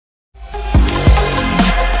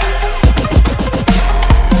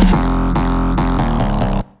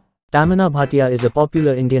Tamannaah Bhatia is a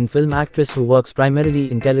popular Indian film actress who works primarily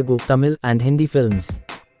in Telugu, Tamil, and Hindi films.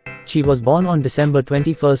 She was born on December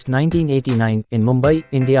 21, 1989, in Mumbai,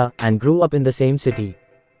 India, and grew up in the same city.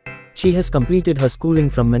 She has completed her schooling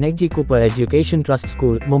from Manekji Cooper Education Trust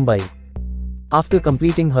School, Mumbai. After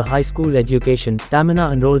completing her high school education,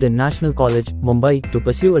 Tamannaah enrolled in National College, Mumbai, to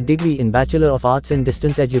pursue a degree in Bachelor of Arts in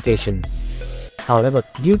Distance Education. However,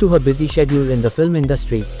 due to her busy schedule in the film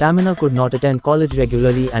industry, Tamannaah could not attend college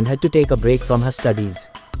regularly and had to take a break from her studies.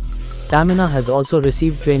 Tamannaah has also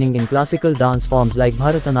received training in classical dance forms like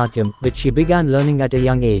Bharatanatyam, which she began learning at a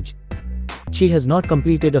young age. She has not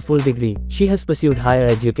completed a full degree. She has pursued higher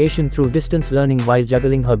education through distance learning while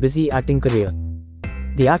juggling her busy acting career.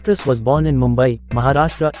 The actress was born in Mumbai,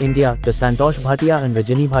 Maharashtra, India, to Santosh Bhatia and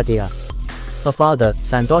Rajani Bhatia. Her father,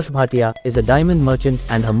 Santosh Bhatia, is a diamond merchant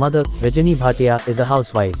and her mother, Rajani Bhatia, is a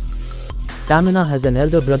housewife. Tamannaah has an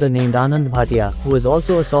elder brother named Anand Bhatia, who is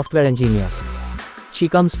also a software engineer. She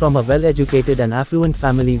comes from a well-educated and affluent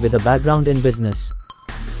family with a background in business.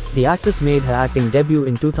 The actress made her acting debut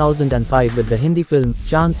in 2005 with the Hindi film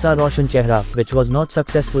Chand Sa Roshan Chehra, which was not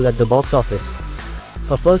successful at the box office.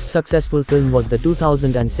 Her first successful film was the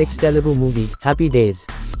 2006 Telugu movie, Happy Days.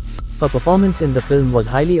 Her performance in the film was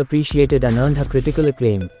highly appreciated and earned her critical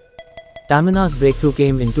acclaim. Tamannaah's breakthrough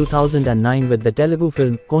came in 2009 with the Telugu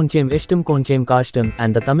film Koncham Ishtam Koncham Kashtam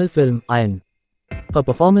and the Tamil film Ayan. Her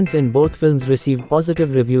performance in both films received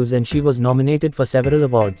positive reviews and she was nominated for several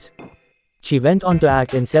awards. She went on to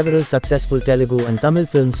act in several successful Telugu and Tamil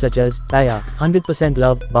films such as Paya, 100%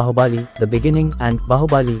 Love, Bahubali, The Beginning, and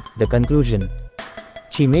Bahubali, The Conclusion.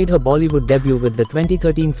 She made her Bollywood debut with the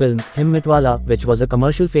 2013 film Himmatwala, which was a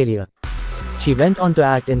commercial failure. She went on to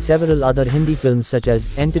act in several other Hindi films such as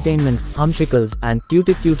Entertainment, Hum Shikals, and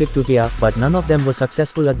Tutik Tutik Tutiya, but none of them were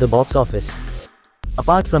successful at the box office.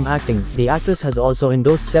 Apart from acting, the actress has also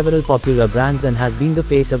endorsed several popular brands and has been the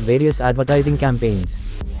face of various advertising campaigns.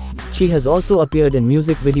 She has also appeared in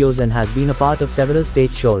music videos and has been a part of several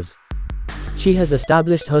stage shows. She has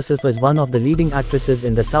established herself as one of the leading actresses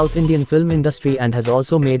in the South Indian film industry and has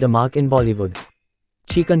also made a mark in Bollywood.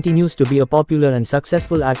 She continues to be a popular and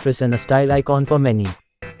successful actress and a style icon for many.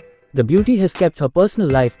 The beauty has kept her personal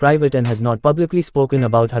life private and has not publicly spoken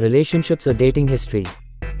about her relationships or dating history.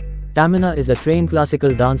 Tamannaah is a trained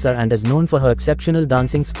classical dancer and is known for her exceptional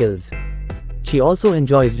dancing skills. She also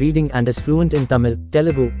enjoys reading and is fluent in Tamil,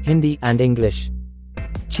 Telugu, Hindi, and English.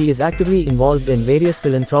 She is actively involved in various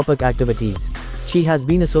philanthropic activities. She has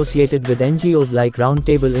been associated with NGOs like Round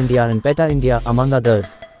Table India and PETA India, among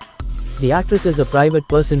others. The actress is a private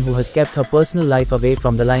person who has kept her personal life away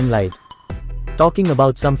from the limelight. Talking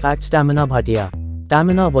about some facts. Tamannaah Bhatia.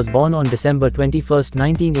 Tamannaah was born on December 21,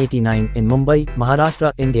 1989, in Mumbai,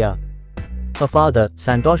 Maharashtra, India. Her father,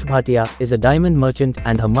 Santosh Bhatia, is a diamond merchant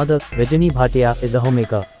and her mother, Rajani Bhatia, is a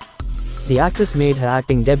homemaker. The actress made her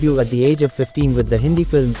acting debut at the age of 15 with the Hindi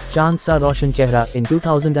film Chand Sa Roshan Chehra in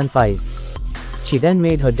 2005. She then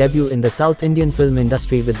made her debut in the South Indian film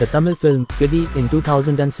industry with the Tamil film Pidi in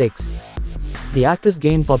 2006. The actress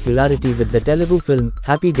gained popularity with the Telugu film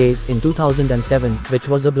Happy Days in 2007, which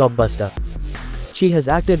was a blockbuster. She has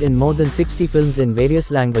acted in more than 60 films in various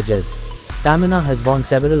languages. Tamannaah has won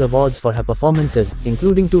several awards for her performances,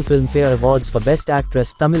 including 2 Filmfare Awards for Best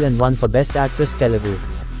Actress Tamil and 1 for Best Actress Telugu.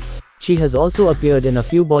 She has also appeared in a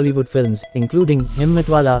few Bollywood films, including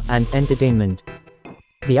Himmatwala and Entertainment.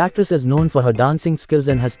 The actress is known for her dancing skills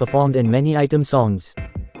and has performed in many item songs.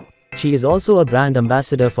 She is also a brand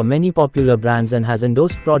ambassador for many popular brands and has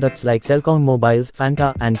endorsed products like Celcom Mobiles,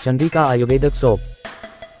 Fanta, and Chandrika Ayurvedic soap.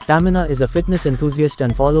 Tamannaah is a fitness enthusiast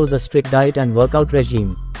and follows a strict diet and workout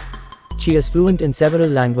regime. She is fluent in several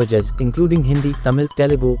languages, including Hindi, Tamil,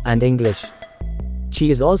 Telugu, and English. She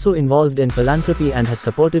is also involved in philanthropy and has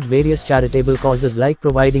supported various charitable causes like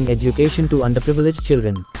providing education to underprivileged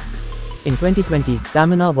children. In 2020,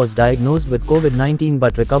 Tamannaah was diagnosed with COVID-19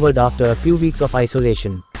 but recovered after a few weeks of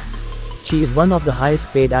isolation. She is one of the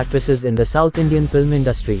highest paid actresses in the South Indian film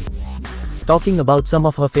industry. Talking about some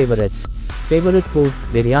of her favorites. Favorite food,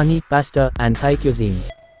 biryani, pasta, and Thai cuisine.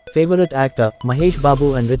 Favorite actor, Mahesh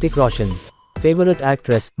Babu and Hrithik Roshan. Favorite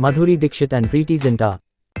actress, Madhuri Dixit and Preeti Zinta.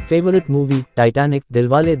 Favorite movie, Titanic,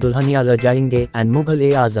 Dilwale Dulhania Le Jayenge, and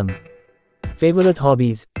Mughal-e-Azam. Favorite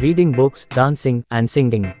hobbies, reading books, dancing, and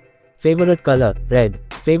singing. Favorite color, red.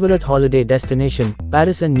 Favorite holiday destination,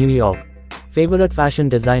 Paris and New York. Favorite fashion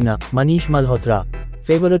designer, Manish Malhotra.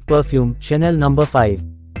 Favorite perfume, Chanel No. 5.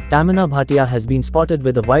 Tamannaah Bhatia has been spotted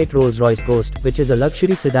with a white Rolls-Royce Ghost, which is a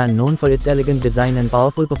luxury sedan known for its elegant design and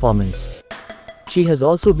powerful performance. She has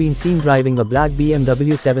also been seen driving a black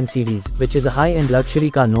BMW 7 Series, which is a high-end luxury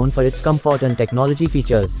car known for its comfort and technology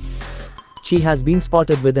features. She has been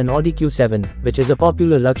spotted with an Audi Q7, which is a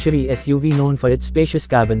popular luxury SUV known for its spacious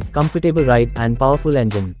cabin, comfortable ride, and powerful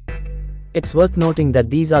engine. It's worth noting that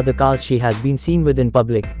these are the cars she has been seen with in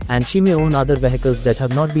public, and she may own other vehicles that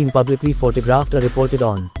have not been publicly photographed or reported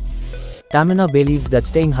on. Tamannaah believes that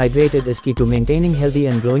staying hydrated is key to maintaining healthy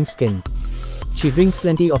and glowing skin. She drinks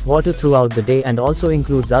plenty of water throughout the day and also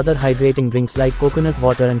includes other hydrating drinks like coconut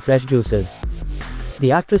water and fresh juices.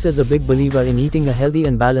 The actress is a big believer in eating a healthy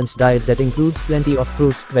and balanced diet that includes plenty of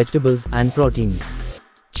fruits, vegetables, and protein.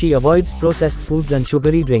 She avoids processed foods and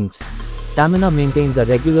sugary drinks. Tamannaah maintains a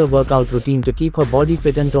regular workout routine to keep her body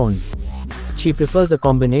fit and toned. She prefers a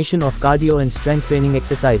combination of cardio and strength training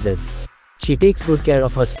exercises. She takes good care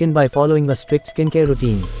of her skin by following a strict skincare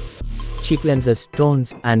routine. She cleanses,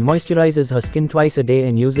 tones, and moisturizes her skin twice a day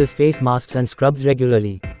and uses face masks and scrubs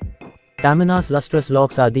regularly. Tamannaah's lustrous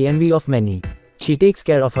locks are the envy of many. She takes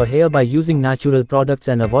care of her hair by using natural products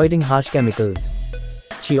and avoiding harsh chemicals.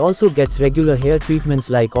 She also gets regular hair treatments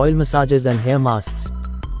like oil massages and hair masks.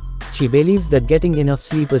 She believes that getting enough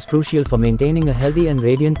sleep is crucial for maintaining a healthy and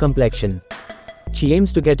radiant complexion. She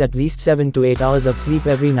aims to get at least 7 to 8 hours of sleep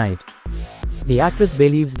every night. The actress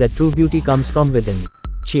believes that true beauty comes from within.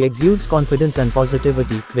 She exudes confidence and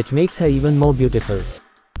positivity, which makes her even more beautiful.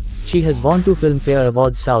 She has won 2 Filmfare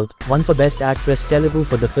Awards South, one for Best Actress Telugu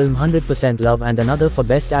for the film 100% Love and another for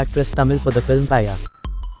Best Actress Tamil for the film Paya.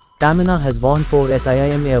 Tamannaah has won 4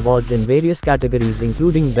 SIIMA awards in various categories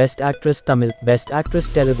including Best Actress Tamil, Best Actress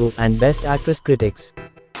Telugu and Best Actress Critics.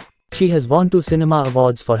 She has won 2 cinema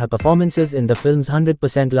awards for her performances in the films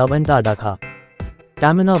 100% Love and Tadaka.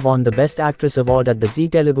 Tamannaah won the Best Actress award at the Zee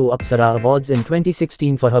Telugu Apsara Awards in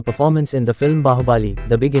 2016 for her performance in the film Bahubali,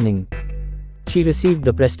 The Beginning. She received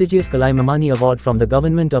the prestigious Kalaimamani Award from the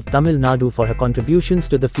Government of Tamil Nadu for her contributions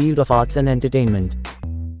to the field of arts and entertainment.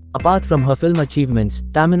 Apart from her film achievements,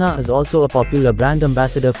 Tamannaah is also a popular brand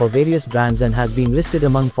ambassador for various brands and has been listed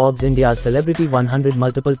among Forbes India's Celebrity 100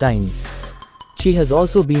 multiple times. She has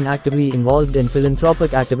also been actively involved in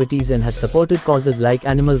philanthropic activities and has supported causes like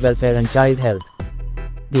animal welfare and child health.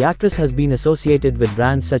 The actress has been associated with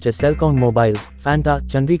brands such as Selcom Mobiles, Fanta,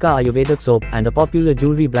 Chandrika Ayurvedic Soap, and a popular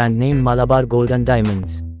jewelry brand named Malabar Gold and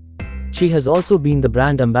Diamonds. She has also been the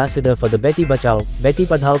brand ambassador for the Beti Bachao, Beti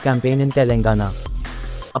Padhao campaign in Telangana.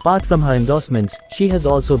 Apart from her endorsements, she has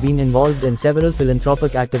also been involved in several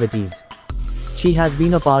philanthropic activities. She has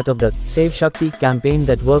been a part of the Save Shakti campaign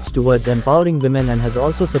that works towards empowering women and has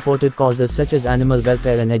also supported causes such as animal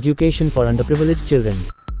welfare and education for underprivileged children.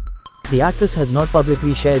 The actress has not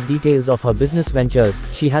publicly shared details of her business ventures.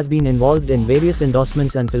 She has been involved in various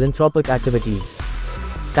endorsements and philanthropic activities.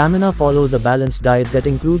 Tamannaah follows a balanced diet that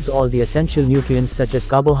includes all the essential nutrients such as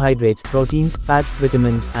carbohydrates, proteins, fats,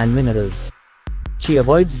 vitamins, and minerals. She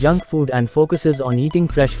avoids junk food and focuses on eating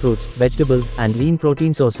fresh fruits, vegetables, and lean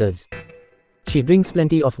protein sources. She drinks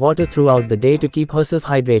plenty of water throughout the day to keep herself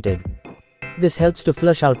hydrated. This helps to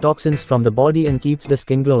flush out toxins from the body and keeps the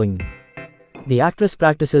skin glowing. The actress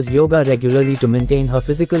practices yoga regularly to maintain her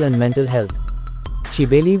physical and mental health. She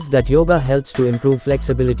believes that yoga helps to improve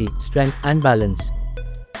flexibility, strength, and balance.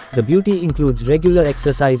 The beauty includes regular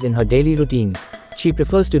exercise in her daily routine. She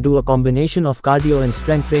prefers to do a combination of cardio and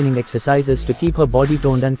strength training exercises to keep her body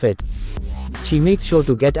toned and fit. She makes sure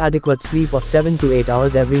to get adequate sleep of 7 to 8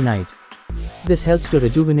 hours every night. This helps to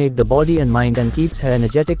rejuvenate the body and mind and keeps her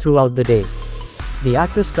energetic throughout the day. The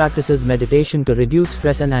actress practices meditation to reduce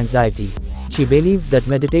stress and anxiety. She believes that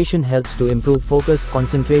meditation helps to improve focus,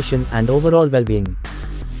 concentration, and overall well-being.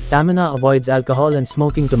 Tamannaah avoids alcohol and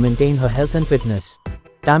smoking to maintain her health and fitness.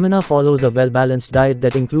 Tamannaah follows a well-balanced diet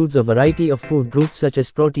that includes a variety of food groups such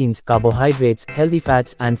as proteins, carbohydrates, healthy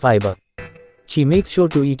fats, and fiber. She makes sure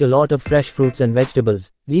to eat a lot of fresh fruits and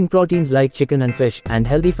vegetables, lean proteins like chicken and fish, and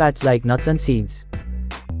healthy fats like nuts and seeds.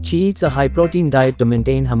 She eats a high-protein diet to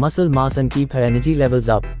maintain her muscle mass and keep her energy levels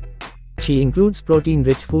up. She includes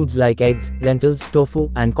protein-rich foods like eggs, lentils,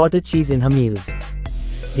 tofu, and cottage cheese in her meals.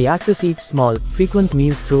 The actress eats small, frequent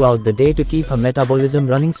meals throughout the day to keep her metabolism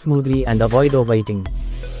running smoothly and avoid overeating.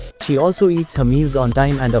 She also eats her meals on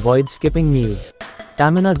time and avoids skipping meals.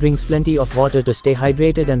 Tamannaah drinks plenty of water to stay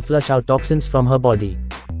hydrated and flush out toxins from her body.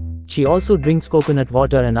 She also drinks coconut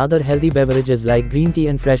water and other healthy beverages like green tea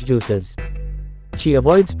and fresh juices. She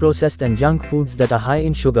avoids processed and junk foods that are high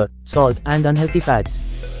in sugar, salt, and unhealthy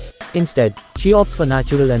fats. Instead, she opts for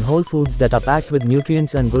natural and whole foods that are packed with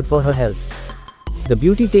nutrients and good for her health. The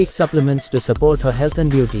beauty takes supplements to support her health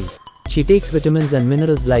and beauty. She takes vitamins and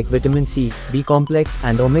minerals like vitamin C, B complex,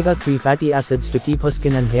 and omega-3 fatty acids to keep her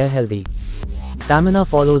skin and hair healthy. Tamannaah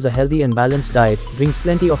follows a healthy and balanced diet, drinks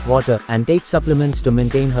plenty of water, and takes supplements to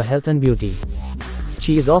maintain her health and beauty.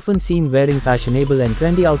 She is often seen wearing fashionable and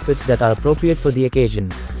trendy outfits that are appropriate for the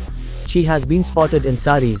occasion. She has been spotted in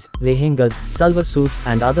saris, lehengas, salwar suits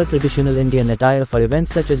and other traditional Indian attire for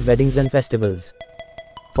events such as weddings and festivals.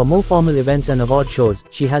 For more formal events and award shows,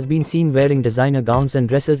 she has been seen wearing designer gowns and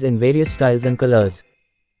dresses in various styles and colors.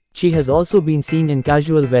 She has also been seen in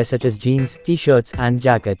casual wear such as jeans, t-shirts and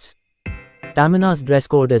jackets. Tamannaah's dress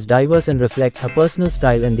code is diverse and reflects her personal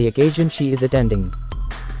style and the occasion she is attending.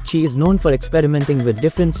 She is known for experimenting with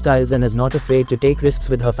different styles and is not afraid to take risks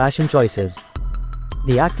with her fashion choices.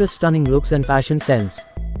 The actress' stunning looks and fashion sense.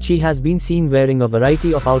 She has been seen wearing a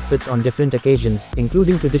variety of outfits on different occasions,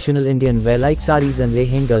 including traditional Indian wear like saris and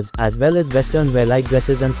lehengas, as well as Western wear like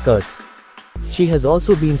dresses and skirts. She has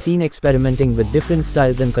also been seen experimenting with different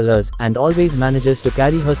styles and colors, and always manages to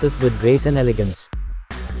carry herself with grace and elegance.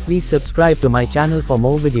 Please subscribe to my channel for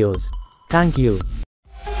more videos. Thank you.